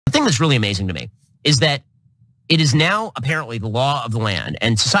The thing that's really amazing to me is that it is now apparently the law of the land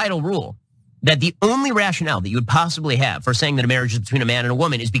and societal rule that the only rationale that you would possibly have for saying that a marriage is between a man and a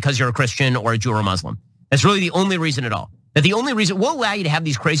woman is because you're a Christian or a Jew or a Muslim. That's really the only reason at all. That the only reason will allow you to have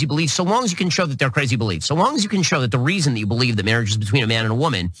these crazy beliefs so long as you can show that they're crazy beliefs. So long as you can show that the reason that you believe that marriage is between a man and a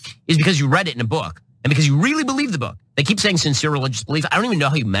woman is because you read it in a book and because you really believe the book. They keep saying sincere religious belief. I don't even know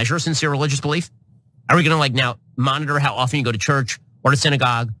how you measure sincere religious belief. Are we going to now monitor how often you go to church or to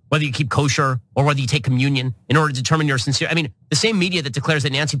synagogue, whether you keep kosher or whether you take communion in order to determine your sincere? I mean, the same media that declares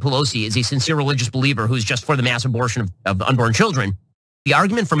that Nancy Pelosi is a sincere religious believer who's just for the mass abortion of unborn children. The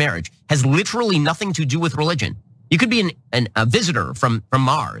argument for marriage has literally nothing to do with religion. You could be a visitor from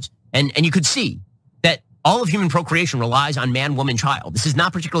Mars and you could see that all of human procreation relies on man, woman, child. This is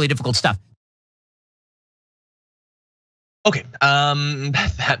not particularly difficult stuff. Okay,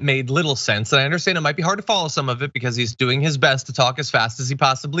 that made little sense. And I understand it might be hard to follow some of it because he's doing his best to talk as fast as he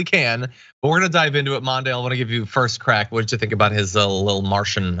possibly can. But we're gonna dive into it. Mondale, I wanna give you first crack. What did you think about his little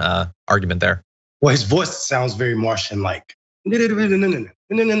Martian argument there? Well, his voice sounds very Martian-like.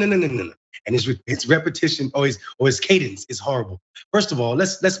 And his repetition or his cadence is horrible. First of all,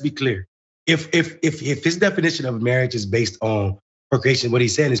 let's be clear. If his definition of marriage is based on procreation, what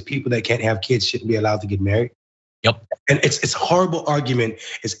he's saying is people that can't have kids shouldn't be allowed to get married. Yep. And it's a horrible argument.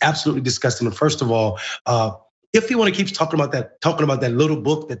 It's absolutely disgusting. And first of all, if you want to keep talking about that little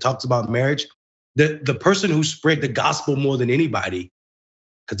book that talks about marriage, the person who spread the gospel more than anybody,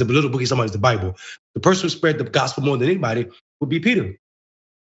 because the little book he's talking about is the Bible, the person who spread the gospel more than anybody would be Peter,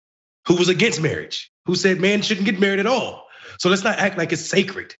 who was against marriage, who said man shouldn't get married at all. So let's not act like it's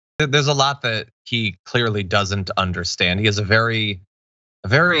sacred. There's a lot that he clearly doesn't understand. He has a very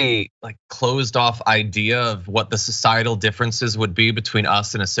closed off idea of what the societal differences would be between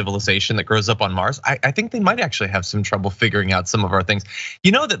us and a civilization that grows up on Mars. I think they might actually have some trouble figuring out some of our things.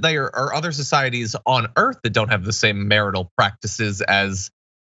 You know that there are other societies on Earth that don't have the same marital practices as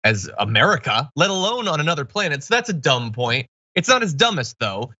America, let alone on another planet. So that's a dumb point. It's not as dumbest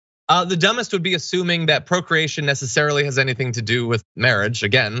though. The dumbest would be assuming that procreation necessarily has anything to do with marriage.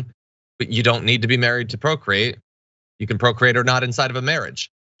 Again, but you don't need to be married to procreate. You can procreate or not inside of a marriage.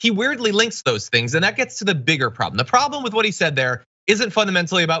 He weirdly links those things, and that gets to the bigger problem. The problem with what he said there isn't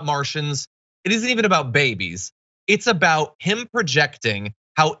fundamentally about Martians. It isn't even about babies. It's about him projecting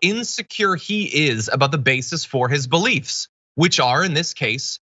how insecure he is about the basis for his beliefs, which are, in this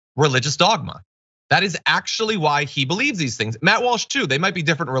case, religious dogma. That is actually why he believes these things. Matt Walsh too, they might be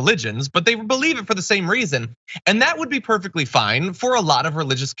different religions, but they believe it for the same reason. And that would be perfectly fine for a lot of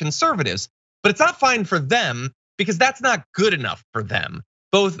religious conservatives, but it's not fine for them because that's not good enough for them.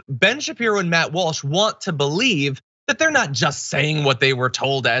 Both Ben Shapiro and Matt Walsh want to believe that they're not just saying what they were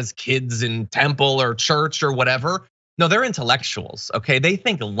told as kids in temple or church or whatever. No, they're intellectuals, okay? They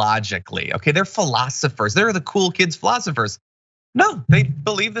think logically, okay? They're philosophers, they're the cool kids philosophers. No, they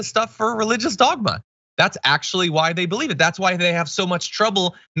believe this stuff for religious dogma. That's actually why they believe it. That's why they have so much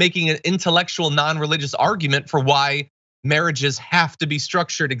trouble making an intellectual, non-religious argument for why marriages have to be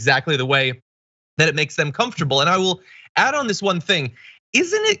structured exactly the way that it makes them comfortable. And I will add on this one thing.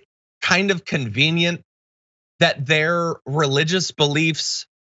 Isn't it kind of convenient that their religious beliefs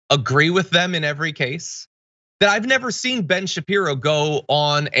agree with them in every case? That I've never seen Ben Shapiro go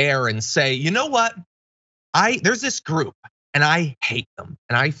on air and say, you know what? There's this group and I hate them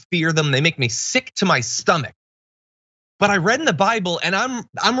and I fear them. They make me sick to my stomach. But I read in the Bible and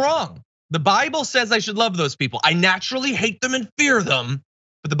I'm wrong. The Bible says I should love those people. I naturally hate them and fear them.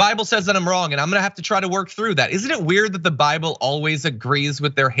 But the Bible says that I'm wrong and I'm gonna have to try to work through that. Isn't it weird that the Bible always agrees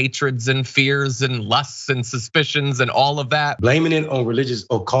with their hatreds and fears and lusts and suspicions and all of that? Blaming it on religious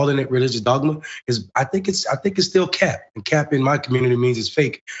or calling it religious dogma is, I think it's still cap. And cap in my community means it's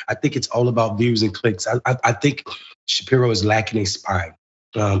fake. I think it's all about views and clicks. I think Shapiro is lacking a spine.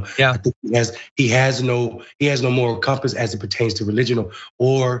 I think he has no moral compass as it pertains to religion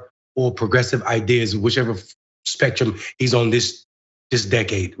or progressive ideas, whichever spectrum he's on this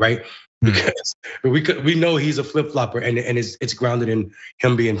decade, right? Because we know he's a flip-flopper and it's grounded in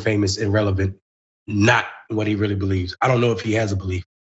him being famous and relevant, not what he really believes. I don't know if he has a belief.